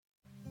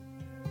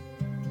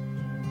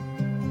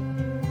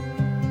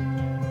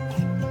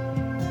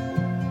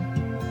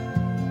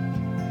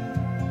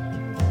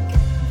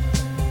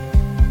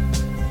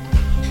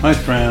Hi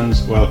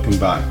friends, welcome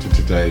back to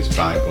today's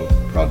Bible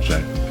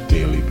Project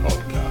Daily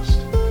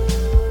Podcast.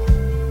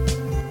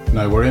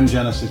 Now we're in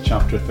Genesis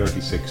chapter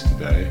 36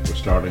 today. We're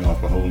starting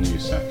off a whole new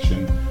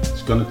section.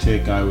 It's going to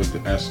take, I would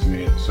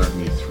estimate,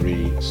 certainly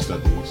 3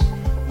 studies.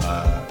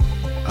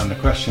 And the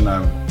question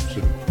I would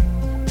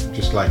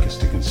just like us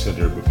to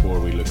consider before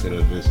we look at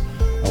it is,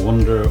 I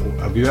wonder,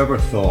 have you ever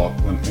thought,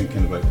 when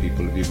thinking about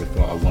people, have you ever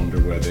thought, I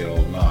wonder where they are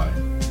now?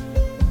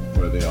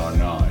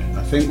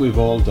 I think we've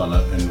all done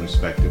it in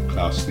respect of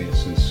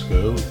classmates in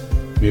school.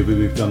 Maybe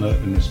we've done it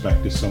in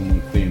respect to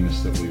someone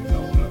famous that we've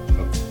known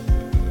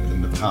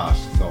in the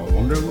past. Thought, I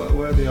wonder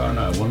where they are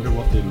now. I wonder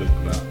what they look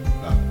like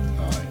now.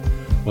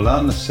 Well,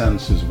 that in a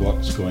sense is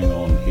what's going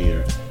on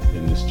here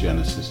in this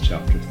Genesis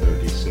chapter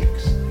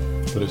 36.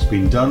 But it's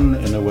been done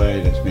in a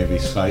way that's maybe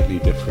slightly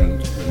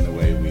different than the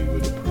way we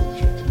would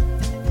approach it.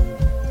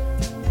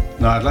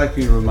 Now, I'd like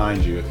to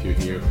remind you, if you're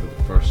here for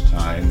the first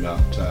time,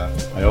 that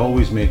I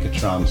always make a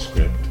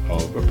transcript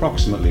of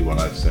approximately what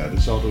I've said.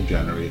 It's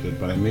auto-generated,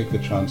 but I make the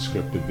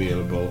transcript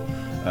available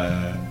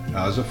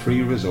as a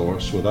free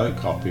resource without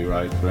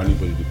copyright for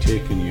anybody to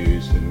take and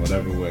use in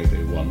whatever way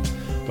they want.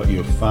 But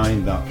you'll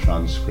find that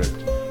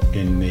transcript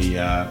in the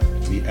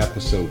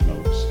episode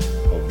notes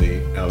of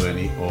the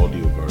LNE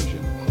audio version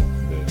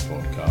of the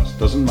podcast.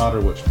 Doesn't matter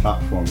which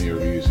platform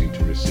you're using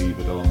to receive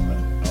it on,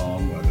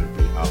 whether it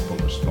be Apple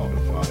or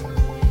Spotify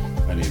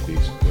or any of these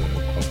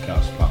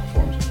podcast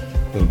platforms.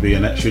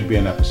 Should be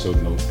an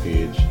episode note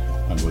page,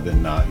 and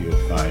within that you'll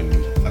find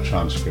a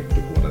transcript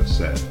of what I've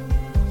said,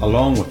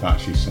 along with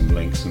actually some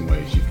links and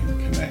ways you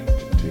can connect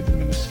to the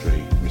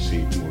ministry,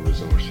 receive more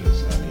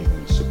resources, and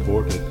even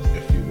support it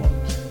if you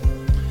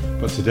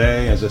want. But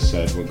today, as I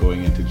said, we're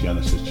going into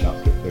Genesis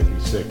chapter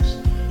 36.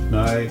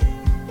 Now,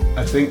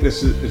 I think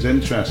this is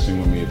interesting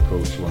when we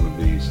approach one of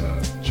these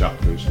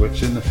chapters,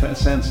 which in a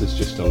sense is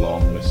just a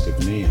long list of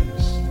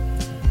names.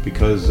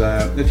 Because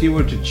if you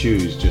were to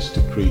choose just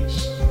to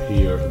preach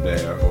here,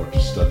 there, or to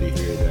study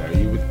here, there,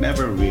 you would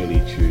never really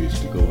choose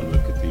to go and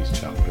look at these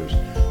chapters.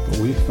 But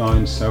we've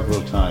found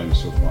several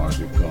times so far as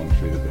we've gone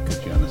through the book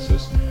of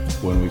Genesis,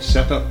 when we've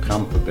set up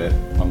camp a bit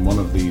on one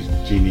of these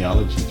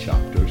genealogy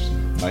chapters,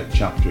 like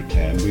chapter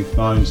 10, we've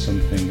found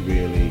something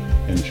really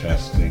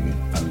interesting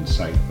and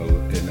insightful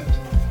in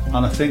it.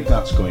 And I think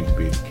that's going to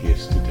be the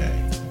case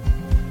today.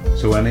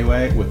 So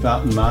anyway, with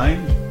that in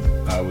mind,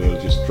 I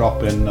will just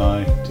drop in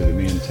now to the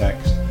main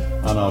text,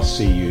 and I'll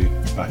see you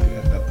back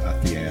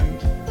at the end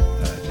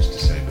just to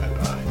say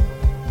bye-bye.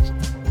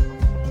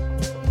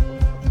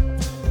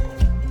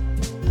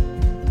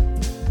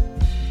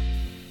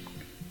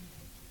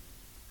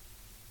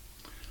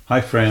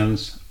 Hi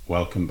friends,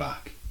 welcome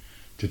back.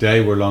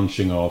 Today we're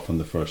launching off on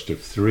the first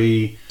of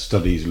 3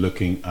 studies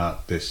looking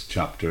at this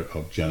chapter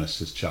of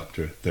Genesis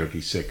chapter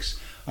 36,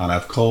 and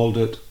I've called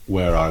it,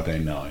 Where Are They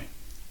Now?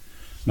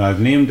 Now,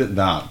 I've named it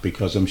that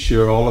because I'm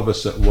sure all of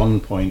us at one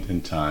point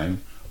in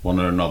time,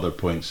 one or another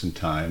points in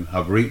time,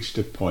 have reached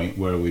a point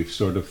where we've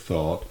sort of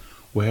thought,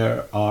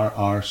 where are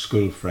our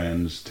school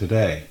friends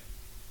today?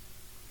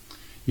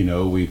 You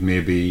know, we've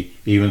maybe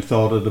even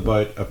thought it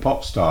about a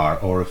pop star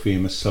or a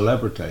famous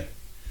celebrity.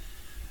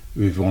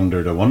 We've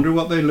wondered, I wonder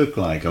what they look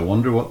like, I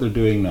wonder what they're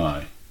doing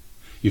now.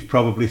 You've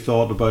probably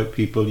thought about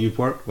people you've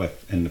worked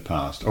with in the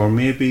past, or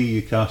maybe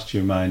you cast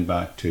your mind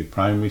back to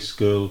primary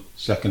school,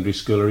 secondary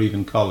school, or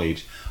even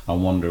college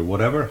and wonder,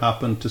 whatever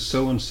happened to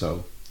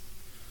so-and-so?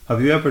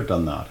 Have you ever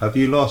done that? Have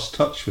you lost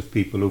touch with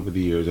people over the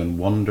years and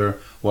wonder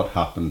what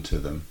happened to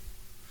them?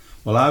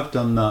 Well, I've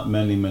done that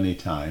many, many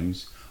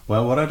times.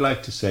 Well, what I'd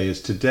like to say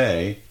is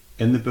today,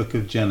 in the book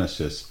of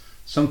Genesis,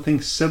 something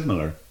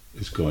similar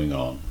is going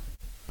on.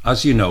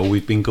 As you know,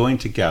 we've been going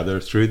together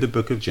through the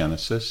book of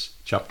Genesis,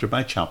 chapter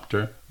by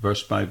chapter,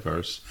 verse by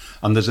verse,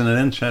 and there's an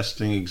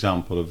interesting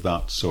example of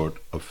that sort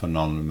of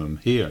phenomenon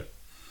here.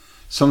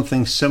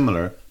 Something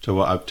similar to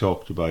what I've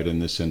talked about in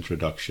this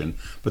introduction,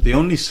 but the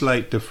only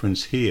slight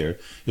difference here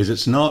is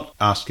it's not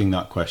asking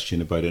that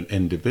question about an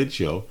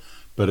individual,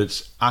 but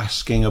it's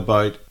asking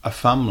about a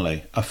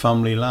family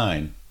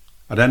line.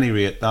 At any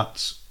rate,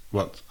 that's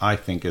what I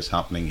think is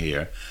happening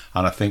here,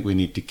 and I think we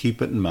need to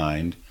keep it in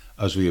mind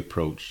as we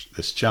approach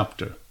this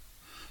chapter.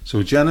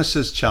 So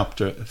Genesis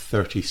chapter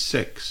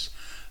 36,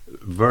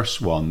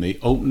 verse 1, the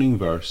opening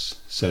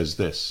verse says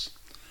this: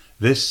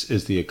 This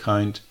is the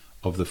account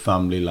of the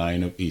family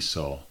line of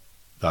Esau,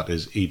 that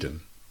is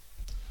Edom.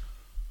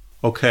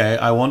 Okay,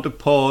 I want to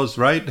pause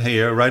right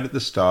here, right at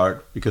the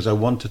start, because I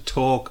want to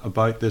talk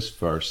about this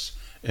verse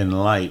in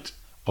light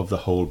of the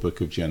whole book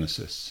of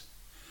Genesis.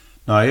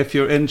 Now, if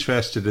you're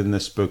interested in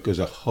this book as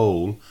a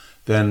whole,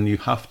 then you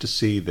have to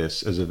see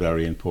this as a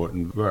very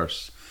important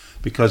verse.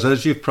 Because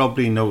as you've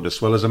probably noticed,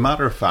 well, as a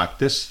matter of fact,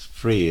 this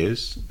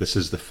phrase, this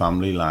is the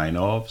family line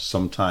of,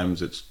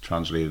 sometimes it's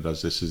translated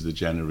as this is the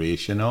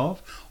generation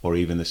of, or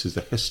even this is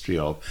the history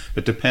of.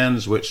 It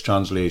depends which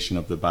translation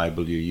of the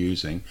Bible you're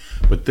using.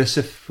 But this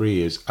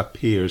phrase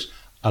appears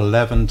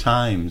 11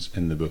 times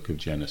in the book of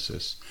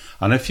Genesis.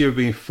 And if you've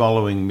been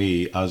following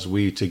me as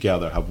we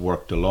together have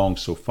worked along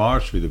so far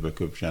through the book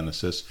of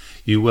Genesis,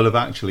 you will have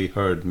actually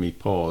heard me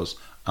pause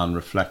and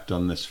reflect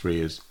on this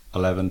phrase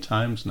 11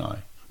 times now.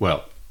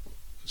 Well,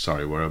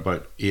 sorry, we're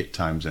about 8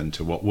 times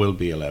into what will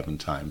be 11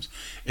 times.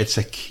 It's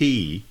a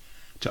key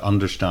to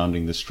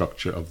understanding the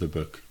structure of the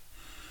book.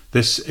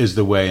 This is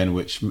the way in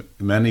which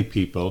many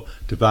people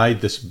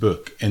divide this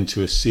book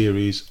into a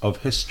series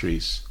of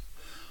histories.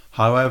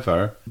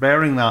 However,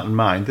 bearing that in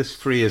mind, this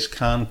phrase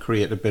can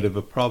create a bit of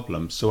a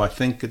problem. So I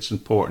think it's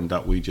important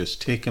that we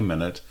just take a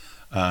minute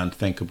and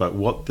think about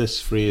what this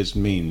phrase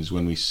means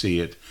when we see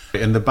it.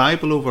 In the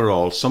Bible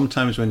overall,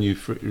 sometimes when you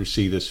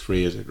see this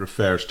phrase, it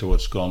refers to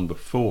what's gone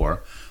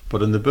before.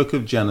 But in the book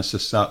of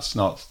Genesis, that's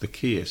not the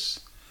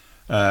case.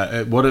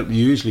 What it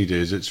usually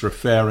does, it's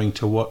referring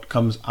to what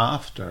comes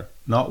after,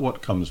 not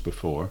what comes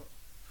before.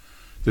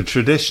 The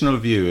traditional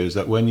view is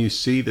that when you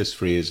see this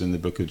phrase in the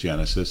book of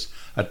Genesis,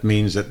 it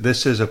means that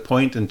this is a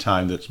point in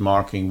time that's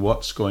marking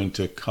what's going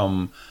to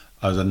come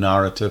as a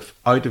narrative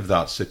out of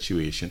that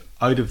situation,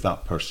 out of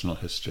that personal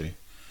history.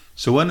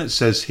 So when it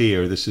says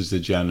here, this is the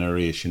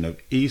generation of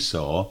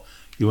Esau,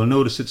 you will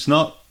notice it's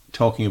not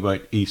talking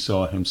about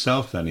Esau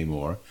himself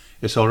anymore.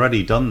 It's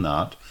already done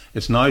that.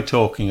 It's now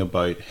talking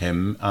about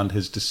him and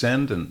his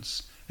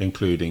descendants,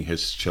 including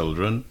his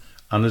children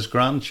and his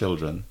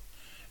grandchildren.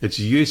 Its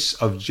use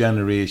of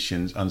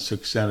generations and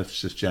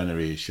successive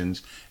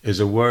generations is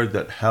a word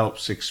that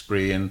helps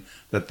explain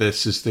that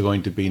this is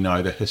going to be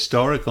now the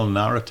historical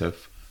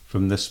narrative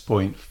from this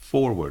point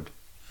forward.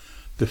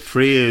 The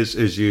phrase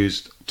is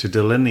used to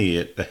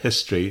delineate the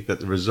history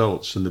that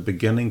results from the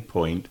beginning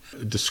point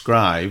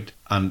described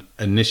and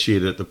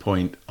initiated at the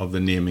point of the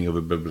naming of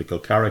a biblical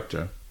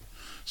character.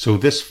 So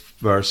this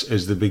verse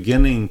is the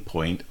beginning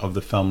point of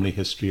the family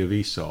history of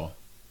Esau.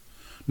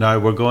 Now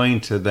we're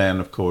going to then,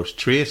 of course,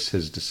 trace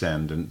his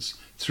descendants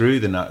through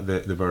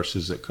the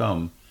verses that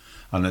come.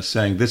 And it's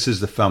saying this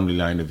is the family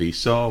line of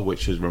Esau,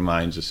 which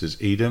reminds us is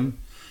Edom.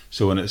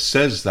 So when it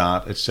says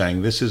that, it's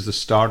saying this is the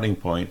starting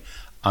point,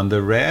 and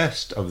the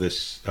rest of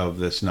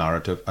this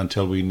narrative,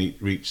 until we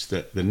reach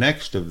the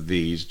next of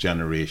these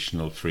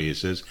generational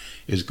phrases,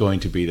 is going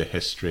to be the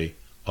history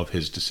of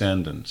his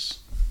descendants.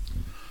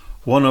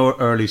 One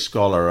early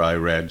scholar I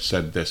read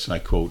said this, and I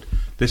quote,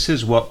 "This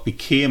is what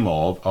became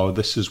of, or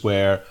this is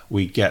where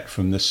we get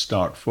from this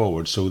start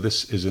forward." So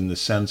this is, in the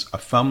sense, a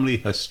family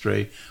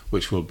history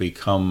which will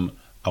become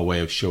a way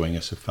of showing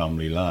us a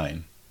family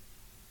line.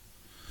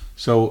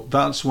 So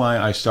that's why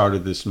I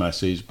started this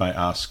message by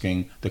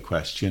asking the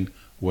question,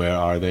 where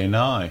are they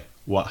now?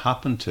 What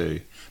happened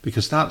to?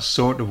 Because that's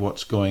sort of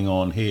what's going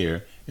on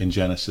here in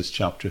Genesis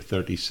chapter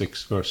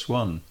 36, verse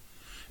 1.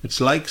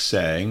 It's like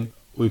saying,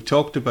 we've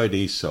talked about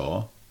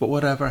Esau, but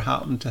whatever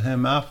happened to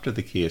him after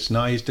the case?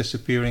 Now he's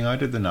disappearing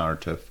out of the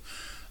narrative.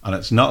 And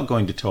it's not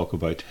going to talk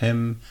about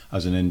him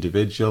as an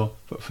individual,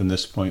 but from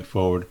this point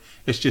forward,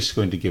 it's just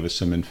going to give us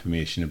some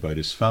information about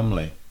his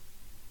family.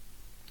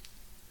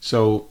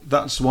 So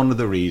that's one of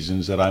the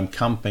reasons that I'm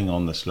camping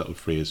on this little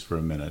phrase for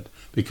a minute,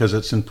 because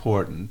it's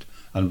important.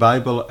 And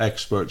Bible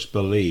experts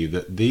believe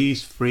that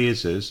these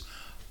phrases,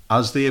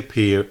 as they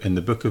appear in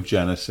the book of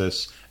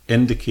Genesis,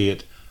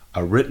 indicate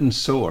a written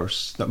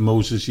source that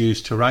Moses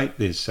used to write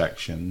these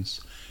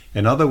sections.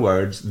 In other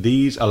words,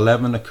 these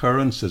 11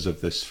 occurrences of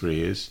this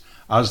phrase,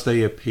 as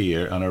they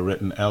appear and are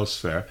written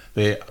elsewhere,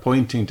 they are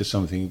pointing to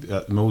something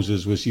that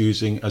Moses was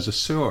using as a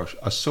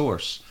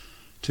source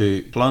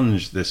to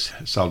plunge this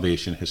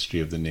salvation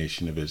history of the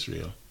nation of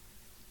Israel.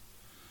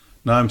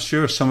 Now, I'm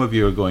sure some of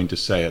you are going to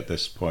say at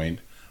this point,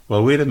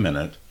 well, wait a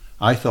minute,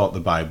 I thought the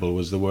Bible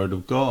was the Word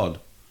of God.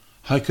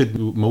 How could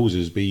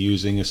Moses be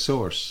using a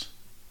source?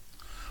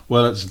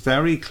 Well, it's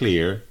very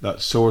clear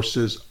that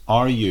sources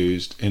are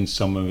used in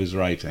some of his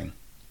writing.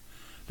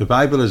 The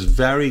Bible is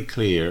very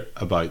clear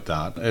about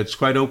that. It's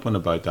quite open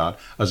about that.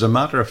 As a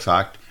matter of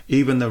fact,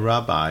 even the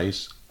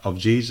rabbis of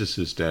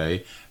Jesus'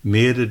 day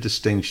made a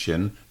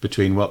distinction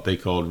between what they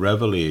called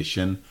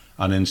revelation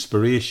and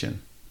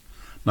inspiration.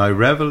 Now,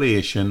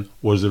 revelation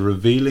was the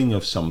revealing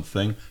of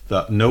something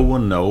that no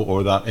one knew,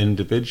 or that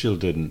individual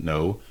didn't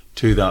know,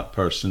 to that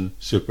person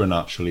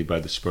supernaturally by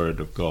the Spirit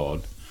of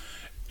God.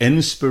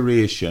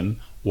 Inspiration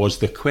was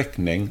the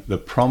quickening, the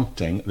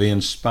prompting, the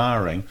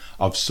inspiring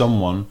of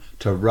someone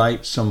to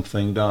write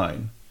something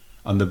down.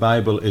 And the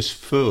Bible is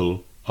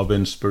full of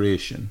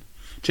inspiration.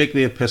 Take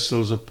the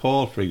epistles of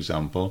Paul, for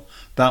example.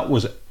 That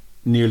was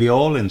nearly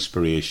all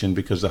inspiration,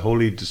 because the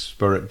Holy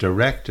Spirit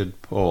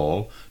directed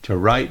Paul to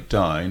write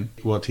down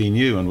what he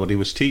knew and what he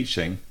was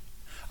teaching.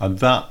 And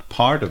that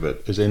part of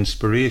it is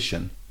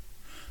inspiration.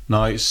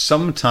 Now,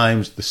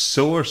 sometimes the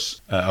source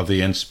of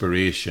the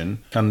inspiration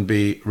can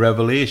be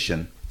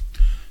revelation.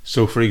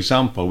 So, for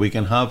example, we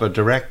can have a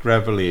direct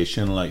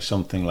revelation, like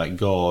something like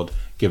God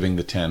giving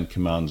the 10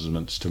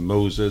 Commandments to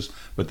Moses,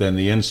 but then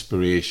the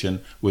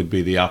inspiration would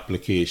be the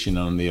application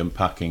and the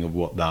unpacking of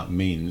what that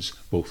means,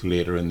 both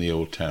later in the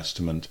Old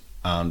Testament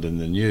and in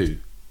the New.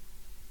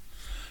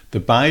 The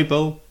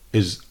Bible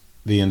is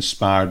the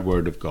inspired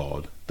word of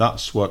God.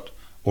 That's what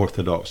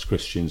Orthodox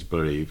Christians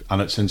believe.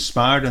 And it's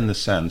inspired in the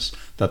sense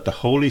that the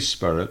Holy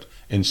Spirit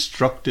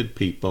instructed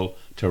people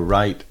to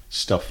write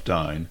stuff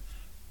down.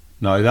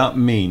 Now that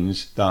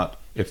means that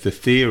if the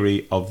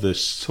theory of the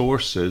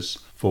sources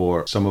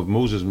for some of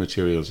Moses'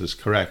 materials is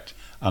correct,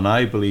 and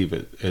I believe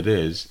it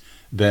is,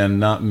 then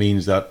that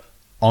means that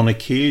on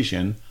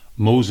occasion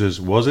Moses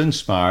was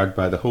inspired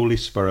by the Holy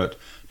Spirit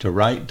to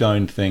write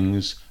down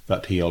things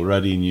that he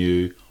already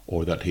knew,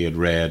 or that he had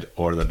read,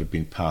 or that had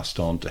been passed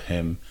on to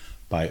him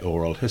by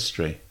oral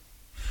history.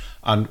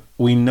 And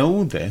we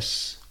know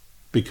this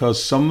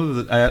because some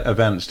of the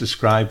events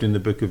described in the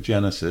book of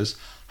Genesis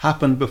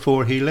happened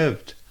before he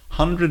lived,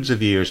 hundreds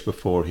of years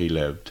before he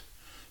lived.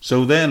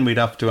 So then we'd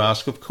have to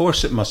ask, of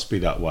course it must be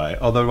that way.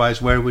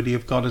 Otherwise, where would he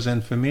have got his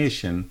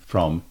information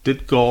from?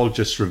 Did God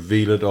just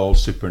reveal it all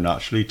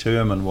supernaturally to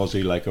him, and was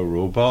he like a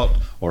robot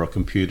or a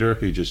computer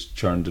who just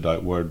churned it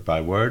out word by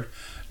word?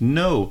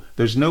 No,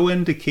 there's no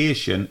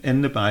indication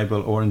in the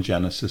Bible or in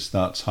Genesis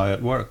that's how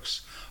it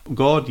works.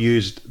 God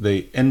used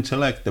the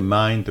intellect, the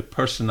mind, the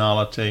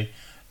personality,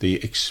 the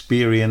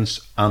experience,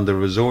 and the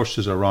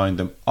resources around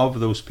them of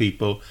those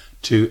people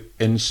to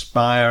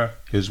inspire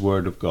his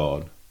word of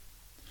God.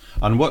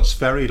 And what's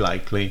very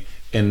likely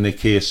in the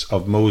case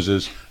of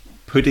Moses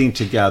putting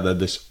together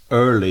this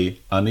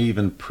early and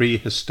even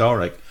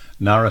prehistoric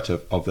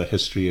narrative of the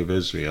history of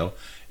Israel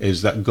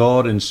is that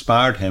God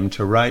inspired him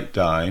to write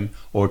down,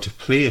 or to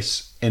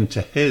place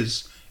into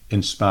his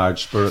inspired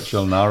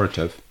spiritual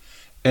narrative,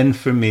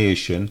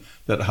 information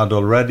that had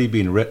already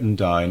been written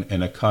down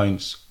in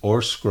accounts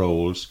or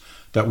scrolls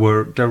that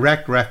were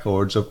direct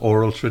records of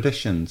oral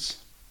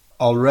traditions,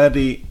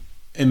 already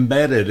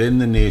embedded in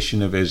the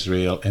nation of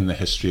Israel, in the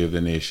history of the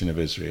nation of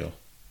Israel.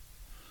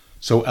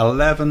 So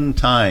 11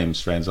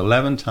 times, friends,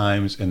 11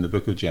 times in the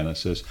book of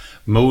Genesis,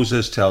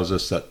 Moses tells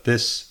us that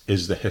this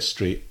is the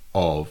history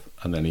of,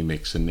 and then he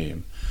makes a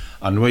name.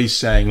 And we're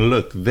saying,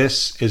 look,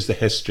 this is the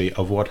history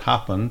of what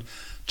happened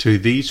to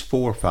these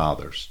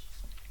forefathers.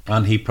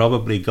 And he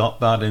probably got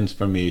that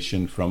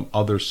information from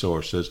other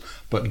sources,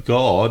 but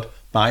God,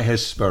 by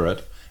his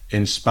Spirit,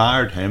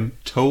 inspired him,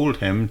 told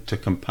him to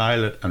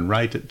compile it and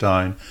write it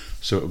down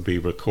so it would be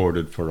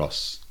recorded for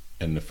us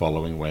in the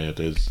following way it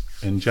is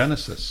in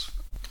Genesis.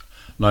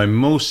 Now,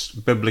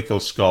 most biblical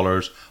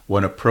scholars,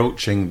 when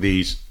approaching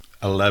these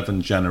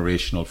 11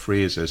 generational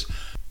phrases,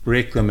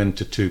 break them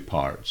into two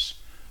parts.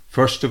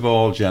 First of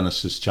all,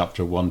 Genesis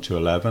chapter 1 to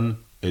 11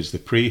 is the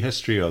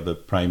prehistory, or the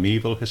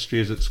primeval history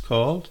as it's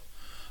called.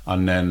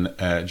 And then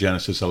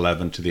Genesis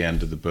 11 to the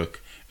end of the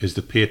book is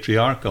the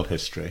patriarchal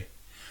history.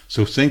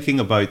 So thinking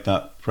about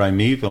that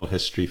primeval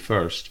history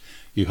first,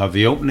 you have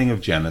the opening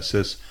of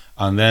Genesis,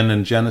 and then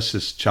in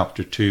Genesis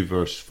chapter 2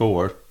 verse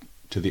 4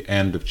 to the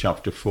end of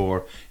chapter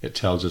 4, it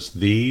tells us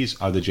these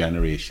are the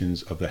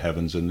generations of the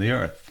heavens and the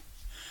earth.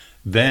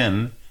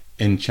 Then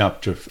in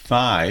chapter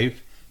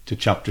 5 to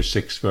chapter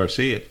 6 verse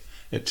 8,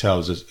 it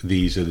tells us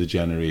these are the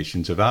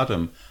generations of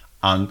Adam.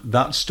 And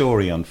that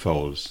story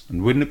unfolds.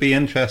 And wouldn't it be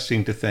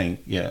interesting to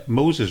think, yeah,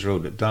 Moses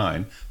wrote it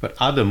down, but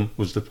Adam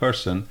was the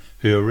person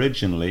who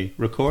originally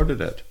recorded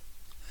it.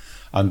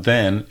 And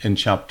then in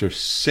chapter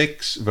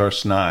 6,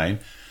 verse 9,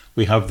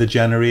 we have the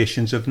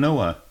generations of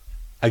Noah.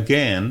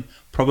 Again,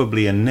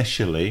 probably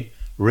initially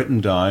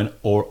written down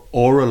or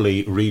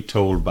orally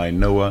retold by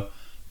Noah,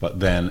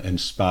 but then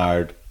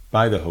inspired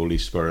by the Holy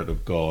Spirit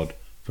of God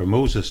for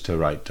Moses to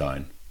write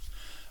down.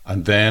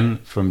 And then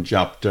from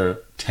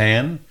chapter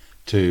 10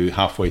 to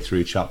halfway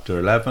through chapter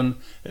 11,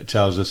 it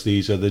tells us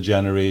these are the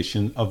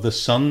generation of the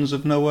sons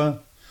of Noah.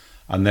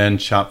 And then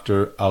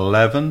chapter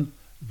 11,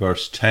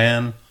 verse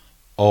 10,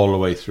 all the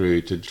way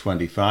through to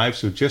 25.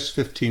 So just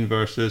 15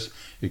 verses,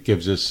 it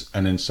gives us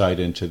an insight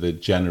into the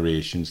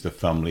generations, the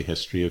family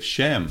history of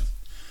Shem.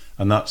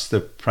 And that's the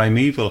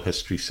primeval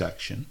history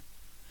section.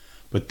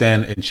 But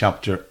then in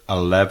chapter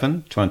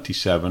 11,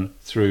 27,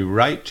 through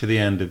right to the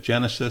end of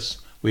Genesis,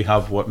 we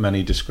have what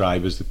many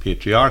describe as the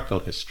patriarchal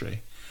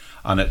history.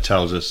 And it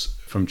tells us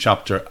from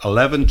chapter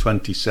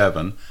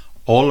 11:27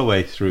 all the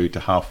way through to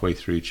halfway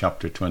through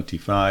chapter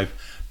 25,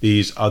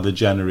 these are the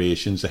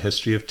generations, the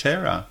history of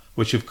Terah,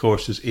 which of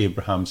course is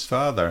Abraham's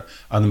father,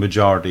 and the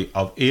majority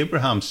of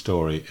Abraham's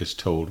story is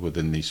told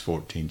within these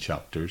 14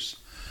 chapters.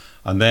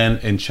 And then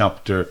in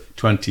chapter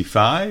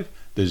 25,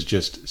 there's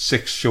just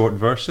 6 short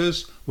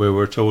verses where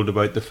we're told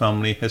about the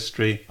family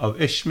history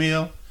of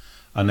Ishmael.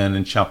 And then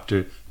in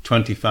chapter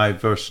 25,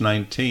 verse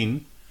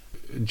 19,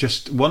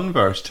 just one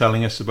verse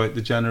telling us about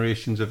the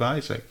generations of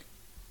Isaac.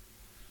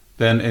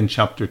 Then in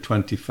chapter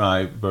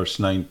 25, verse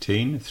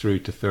 19 through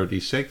to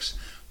 36,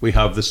 we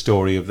have the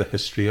story of the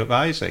history of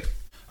Isaac.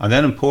 And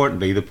then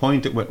importantly, the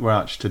point at which we're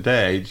at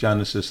today,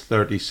 Genesis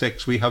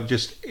 36, we have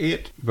just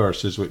 8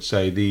 verses which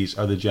say these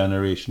are the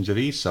generations of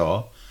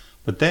Esau.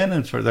 But then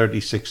in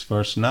 36,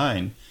 verse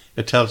 9,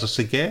 it tells us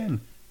again,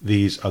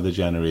 these are the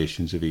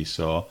generations of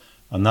Esau.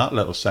 And that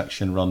little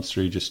section runs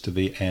through just to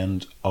the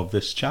end of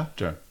this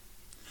chapter.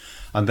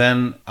 And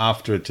then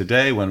after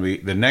today, when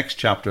the next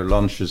chapter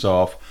launches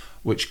off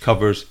which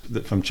covers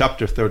from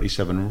chapter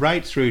 37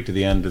 right through to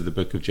the end of the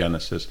book of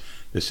Genesis.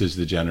 This is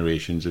the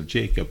generations of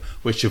Jacob,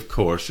 which of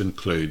course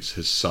includes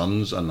his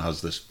sons and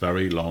has this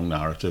very long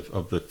narrative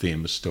of the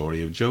famous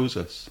story of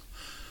Joseph.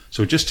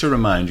 So just to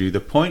remind you, the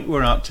point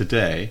we're at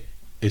today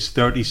is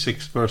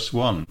 36 verse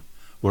 1,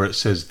 where it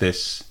says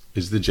this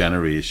is the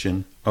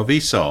generation of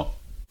Esau.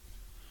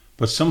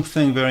 But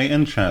something very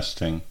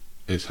interesting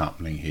is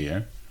happening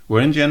here.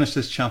 We're in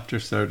Genesis chapter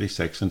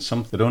 36, and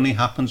something that only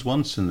happens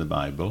once in the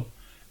Bible.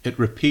 It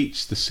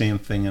repeats the same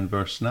thing in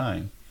verse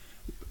 9.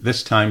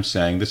 This time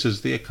saying, this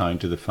is the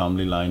account of the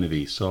family line of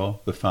Esau,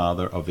 the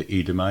father of the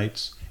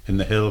Edomites, in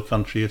the hill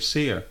country of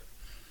Seir.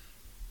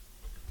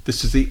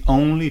 This is the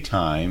only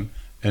time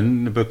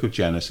in the book of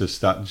Genesis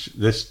that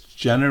this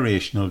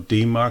generational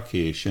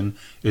demarcation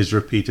is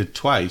repeated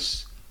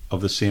twice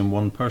of the same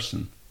one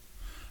person.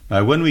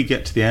 Now, when we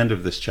get to the end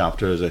of this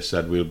chapter, as I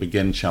said, we'll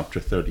begin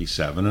chapter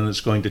 37, and it's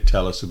going to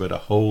tell us about a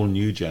whole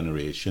new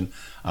generation,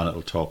 and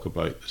it'll talk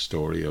about the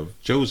story of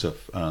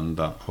Joseph and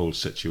that whole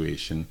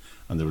situation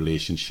and the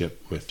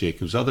relationship with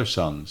Jacob's other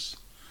sons.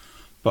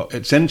 But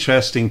it's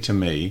interesting to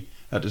me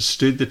that it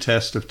stood the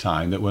test of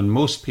time that when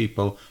most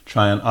people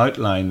try and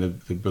outline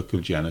the book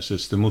of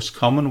Genesis, the most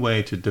common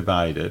way to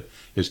divide it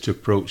is to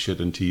approach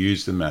it and to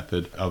use the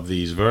method of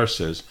these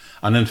verses.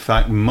 And in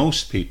fact,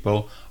 most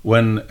people,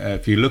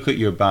 if you look at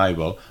your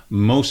Bible,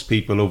 most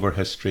people over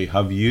history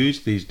have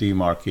used these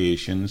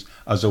demarcations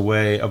as a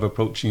way of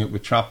approaching it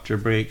with chapter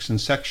breaks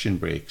and section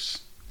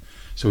breaks.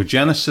 So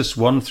Genesis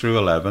 1 through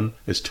 11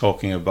 is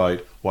talking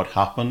about what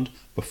happened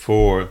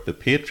before the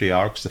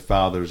patriarchs, the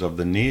fathers of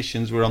the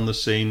nations, were on the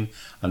scene.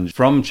 And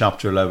from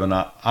chapter 11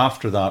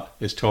 after that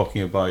is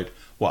talking about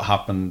what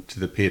happened to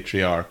the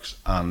patriarchs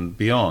and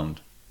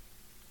beyond.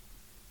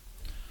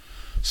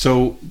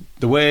 So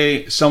the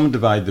way some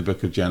divide the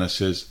book of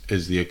Genesis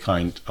is the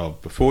account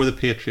of before the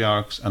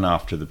patriarchs and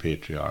after the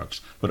patriarchs.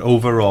 But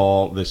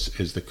overall, this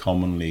is the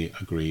commonly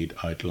agreed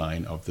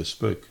outline of this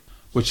book,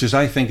 which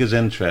I think is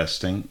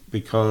interesting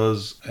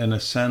because in a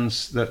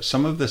sense that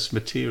some of this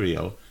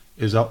material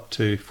is up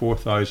to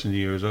 4,000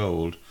 years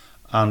old,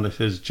 and it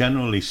has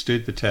generally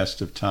stood the test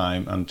of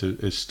time and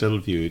is still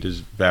viewed as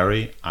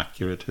very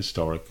accurate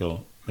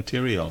historical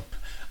material.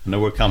 I know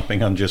we're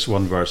camping on just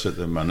one verse at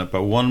the minute,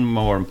 but one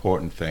more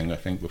important thing I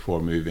think before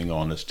moving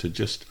on is to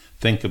just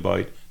think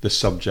about the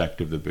subject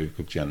of the book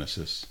of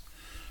Genesis.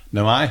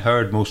 Now, I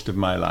heard most of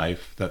my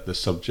life that the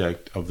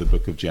subject of the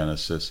book of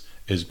Genesis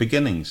is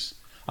beginnings.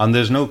 And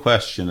there's no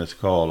question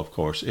at all, of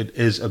course, it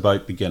is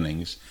about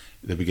beginnings.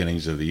 The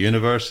beginnings of the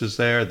universe is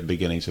there, the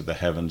beginnings of the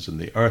heavens and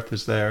the earth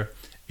is there,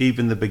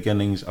 even the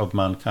beginnings of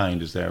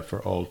mankind is there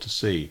for all to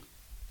see.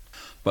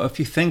 But if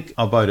you think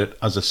about it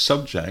as a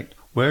subject,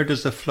 where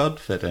does the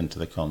flood fit into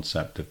the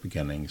concept of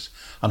beginnings?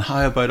 And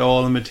how about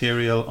all the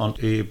material on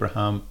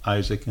Abraham,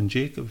 Isaac and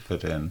Jacob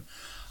fit in?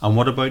 And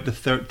what about the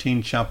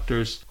 13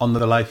 chapters on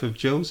the life of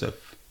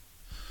Joseph?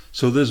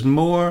 So there's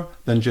more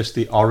than just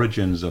the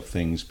origins of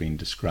things being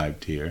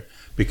described here,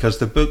 because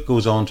the book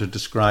goes on to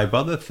describe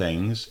other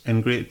things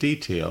in great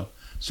detail.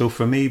 So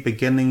for me,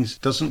 beginnings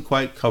doesn't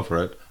quite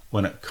cover it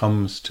when it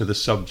comes to the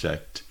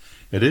subject.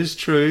 It is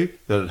true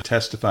that it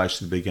testifies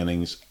to the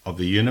beginnings of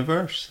the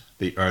universe,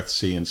 the earth,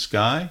 sea and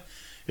sky.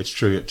 It's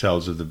true it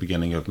tells of the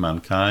beginning of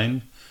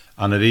mankind,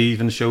 and it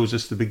even shows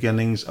us the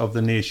beginnings of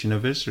the nation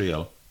of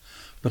Israel.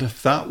 But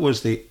if that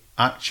was the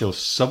actual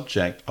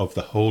subject of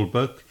the whole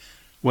book,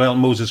 well,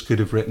 Moses could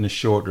have written a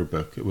shorter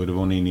book. It would have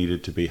only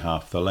needed to be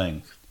half the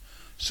length.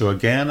 So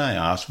again, I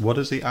ask, what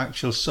is the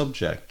actual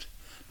subject?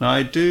 Now,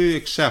 I do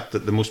accept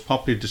that the most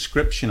popular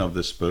description of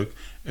this book,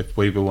 if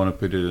we want to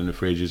put it in the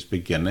phrase, is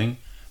beginning,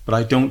 but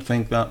I don't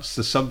think that's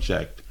the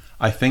subject.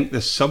 I think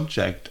the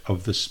subject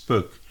of this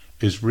book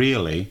is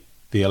really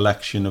the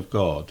election of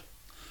God,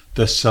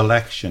 the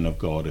selection of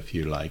God, if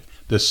you like,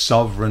 the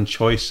sovereign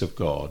choice of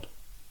God.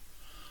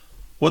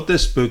 What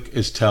this book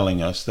is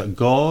telling us that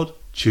God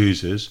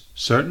chooses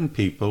certain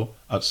people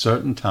at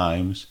certain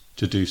times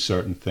to do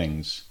certain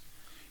things.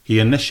 He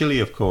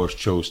initially, of course,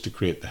 chose to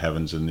create the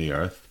heavens and the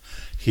earth.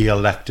 He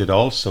elected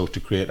also to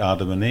create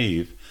Adam and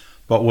Eve.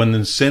 But when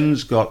the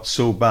sins got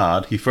so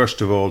bad, he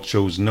first of all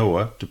chose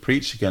Noah to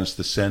preach against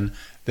the sin.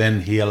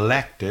 Then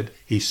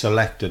he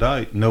selected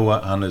out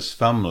Noah and his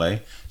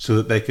family so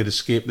that they could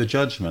escape the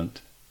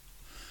judgment.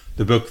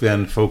 The book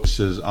then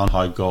focuses on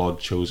how God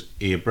chose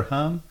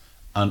Abraham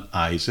and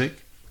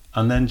Isaac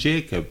and then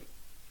Jacob.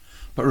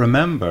 But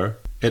remember,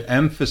 it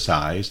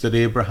emphasized that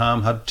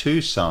Abraham had two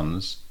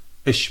sons,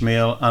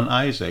 Ishmael and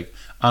Isaac,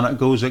 and it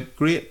goes at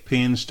great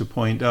pains to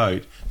point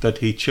out that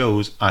he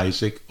chose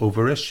Isaac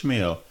over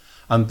Ishmael.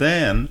 And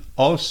then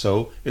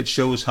also it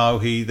shows how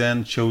he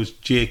then chose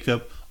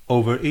Jacob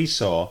over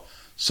Esau,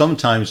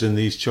 sometimes in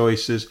these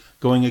choices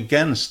going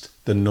against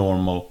the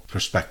normal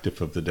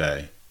perspective of the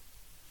day.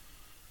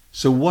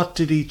 So what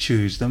did he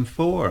choose them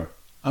for?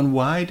 And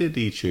why did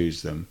he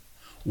choose them?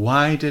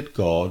 Why did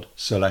God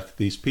select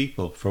these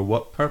people? For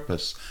what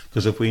purpose?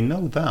 Because if we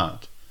know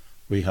that,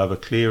 we have a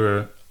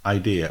clearer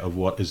idea of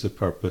what is the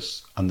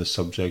purpose and the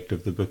subject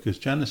of the book of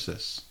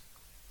Genesis.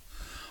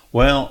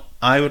 Well,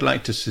 I would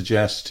like to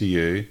suggest to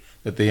you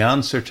that the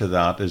answer to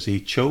that is he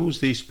chose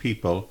these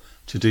people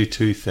to do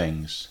two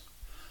things.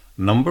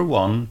 Number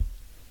one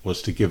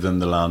was to give them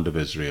the land of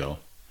Israel.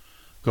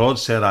 God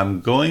said,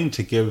 I'm going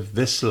to give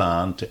this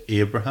land to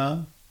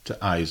Abraham, to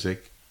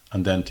Isaac,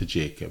 and then to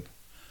Jacob.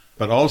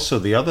 But also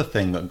the other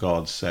thing that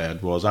God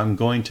said was, I'm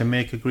going to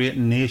make a great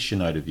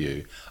nation out of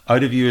you.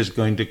 Out of you is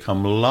going to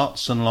come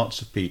lots and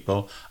lots of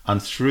people,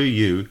 and through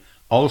you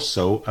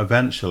also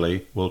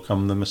eventually will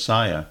come the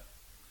Messiah.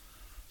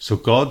 So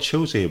God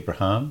chose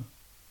Abraham,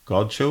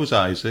 God chose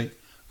Isaac,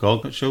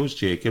 God chose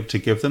Jacob to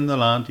give them the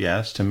land,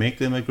 yes, to make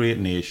them a great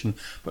nation,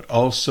 but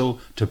also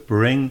to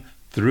bring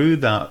through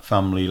that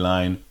family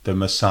line the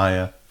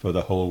Messiah for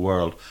the whole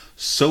world,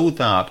 so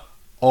that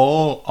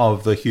all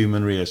of the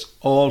human race,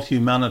 all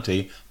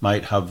humanity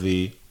might have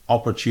the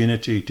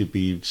opportunity to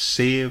be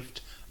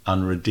saved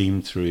and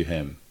redeemed through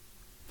him.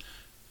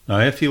 Now,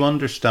 if you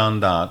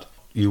understand that,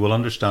 you will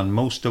understand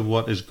most of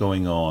what is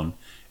going on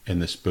in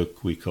this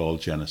book we call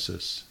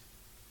Genesis.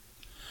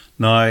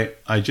 Now,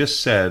 I just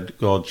said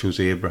God chose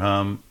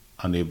Abraham,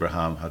 and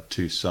Abraham had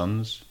two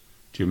sons.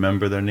 Do you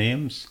remember their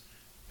names?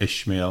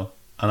 Ishmael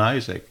and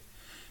Isaac.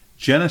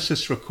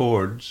 Genesis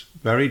records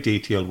very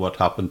detailed what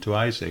happened to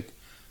Isaac,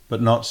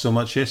 but not so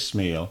much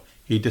Ishmael.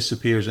 He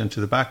disappears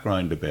into the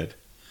background a bit.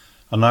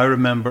 And I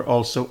remember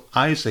also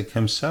Isaac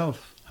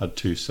himself had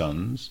two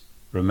sons.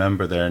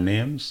 Remember their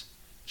names?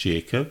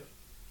 Jacob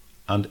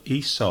and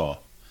Esau.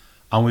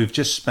 And we've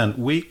just spent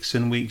weeks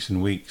and weeks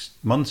and weeks,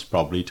 months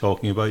probably,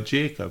 talking about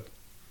Jacob.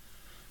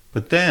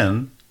 But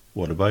then,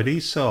 what about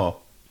Esau?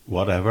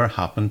 Whatever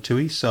happened to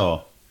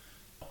Esau?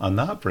 And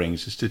that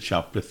brings us to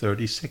chapter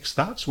 36.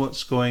 That's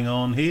what's going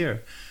on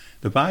here.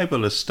 The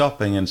Bible is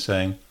stopping and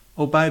saying,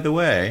 oh, by the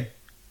way,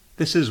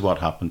 this is what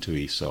happened to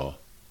Esau.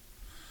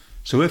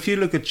 So if you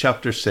look at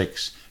chapter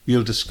 6,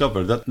 you'll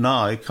discover that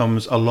now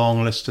comes a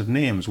long list of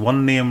names,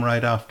 one name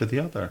right after the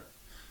other.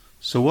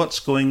 So what's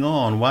going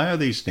on? Why are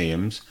these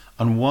names?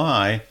 And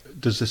why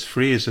does this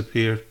phrase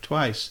appear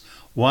twice?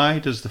 Why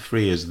does the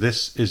phrase,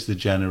 this is the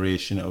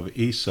generation of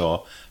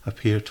Esau,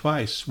 appear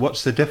twice?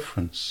 What's the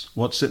difference?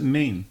 What's it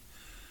mean?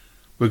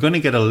 We're going to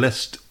get a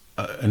list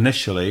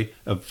initially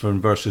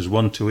from verses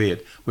 1 to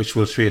 8, which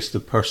will trace the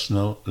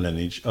personal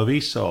lineage of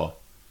Esau.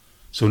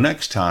 So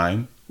next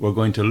time, we're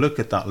going to look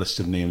at that list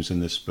of names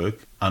in this book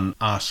and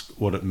ask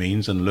what it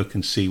means and look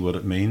and see what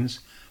it means.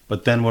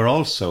 But then we're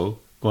also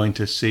going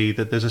to see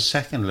that there's a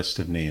second list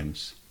of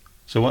names.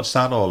 So what's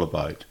that all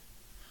about?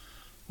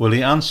 Well,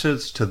 the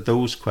answers to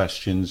those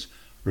questions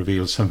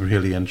reveal some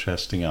really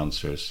interesting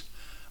answers,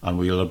 and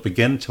we'll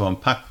begin to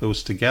unpack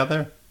those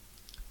together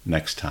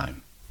next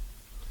time.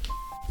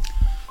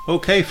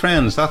 Okay,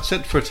 friends, that's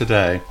it for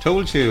today.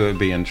 Told you it would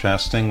be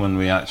interesting when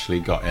we actually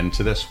got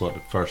into this. What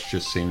at first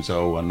just seems,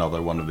 oh,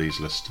 another one of these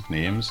lists of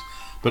names.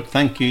 But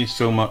thank you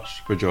so much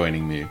for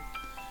joining me.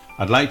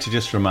 I'd like to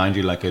just remind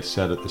you, like I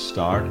said at the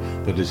start,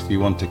 that if you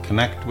want to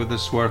connect with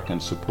this work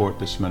and support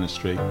this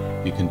ministry,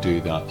 you can do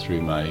that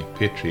through my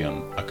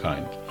Patreon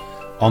account.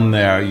 On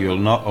there, you'll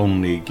not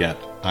only get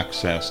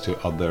access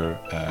to other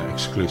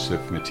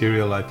exclusive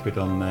material I put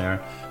on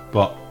there,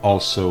 but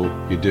also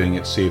you're doing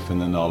it safe in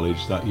the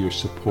knowledge that you're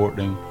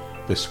supporting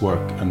this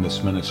work and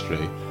this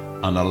ministry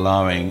and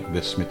allowing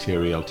this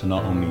material to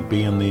not only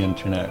be on the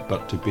internet,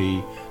 but to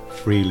be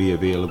freely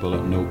available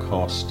at no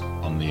cost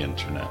on the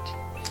internet.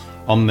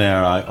 On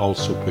there, I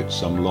also put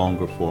some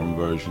longer form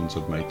versions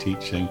of my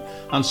teaching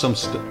and some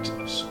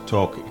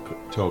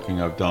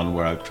talking I've done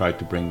where I've tried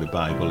to bring the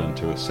Bible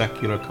into a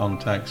secular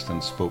context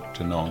and spoke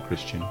to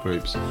non-Christian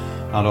groups,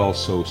 and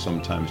also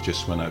sometimes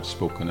just when I've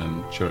spoken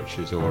in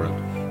churches or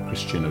at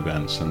Christian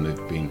events and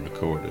they've been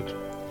recorded.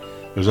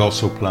 There's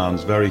also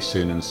plans very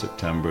soon in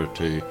September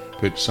to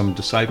put some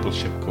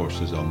discipleship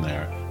courses on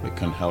there that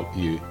can help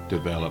you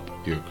develop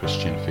your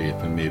Christian faith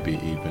and maybe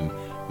even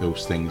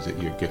those things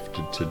that you're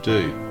gifted to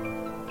do.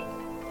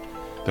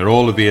 They're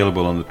all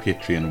available on the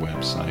Patreon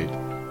website,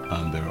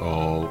 and they're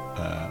all,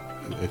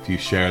 if you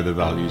share the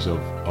values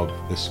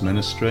of this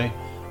ministry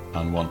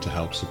and want to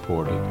help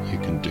support it, you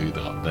can do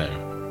that there.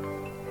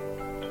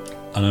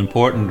 An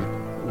important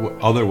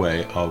other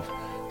way of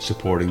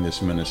supporting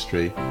this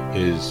ministry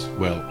is,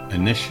 well,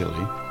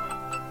 initially,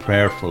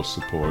 prayerful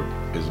support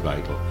is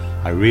vital.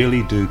 I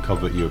really do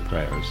covet your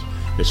prayers.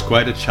 It's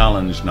quite a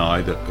challenge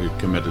now that we've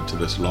committed to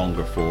this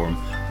longer form,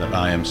 that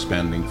I am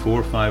spending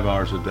 4 or 5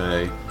 hours a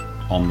day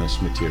on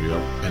this material,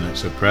 and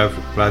it's a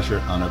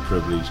pleasure and a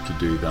privilege to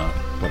do that.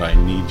 But I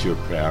need your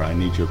prayer. I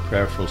need your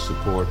prayerful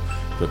support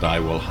that I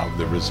will have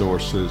the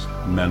resources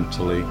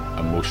mentally,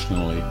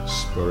 emotionally,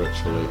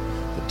 spiritually,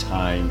 the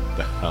time,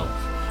 the health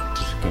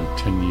to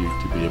continue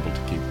to be able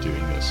to keep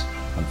doing this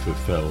and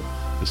fulfill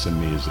this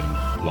amazing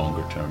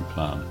longer term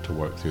plan to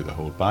work through the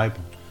whole Bible,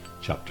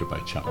 chapter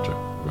by chapter,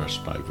 verse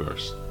by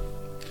verse.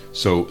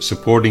 So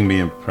supporting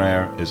me in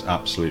prayer is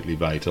absolutely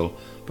vital,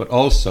 but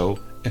also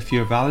if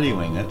you're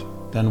valuing it,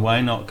 then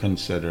why not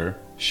consider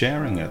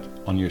sharing it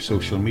on your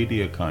social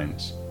media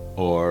accounts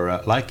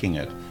or liking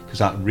it? because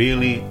that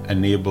really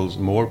enables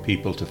more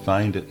people to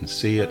find it and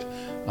see it,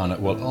 and it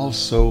will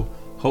also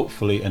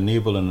hopefully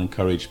enable and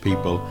encourage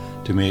people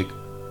to make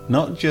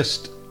not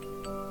just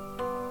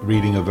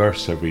reading a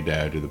verse every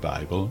day out of the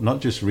Bible, not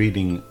just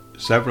reading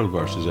several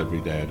verses every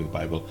day out of the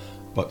Bible,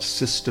 but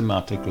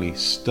systematically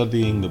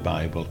studying the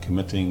Bible,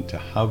 committing to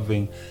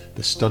having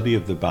the study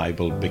of the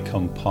Bible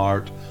become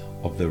part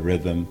of the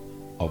rhythm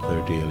of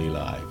their daily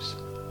lives.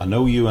 I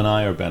know you and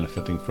I are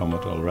benefiting from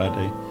it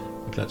already,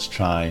 but let's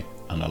try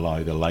and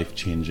allow the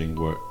life-changing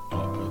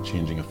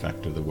changing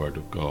effect of the Word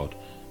of God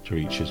to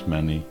reach as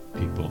many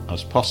people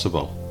as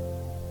possible.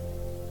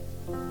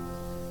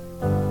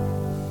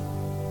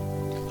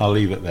 I'll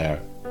leave it there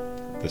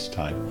this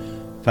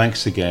time.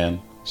 Thanks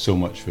again so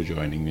much for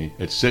joining me.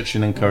 It's such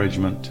an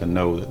encouragement to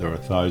know that there are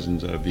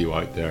thousands of you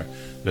out there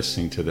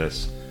listening to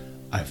this.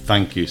 I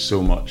thank you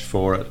so much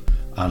for it,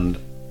 and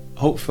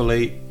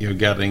hopefully you're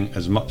getting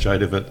as much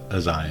out of it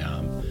as I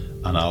am.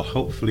 And I'll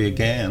hopefully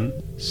again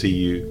see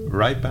you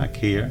right back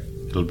here.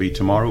 It'll be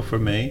tomorrow for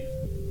me,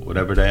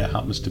 whatever day it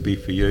happens to be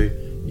for you.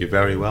 You're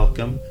very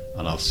welcome,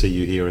 and I'll see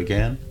you here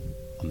again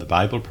on the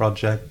Bible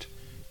Project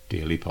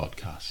Daily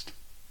Podcast.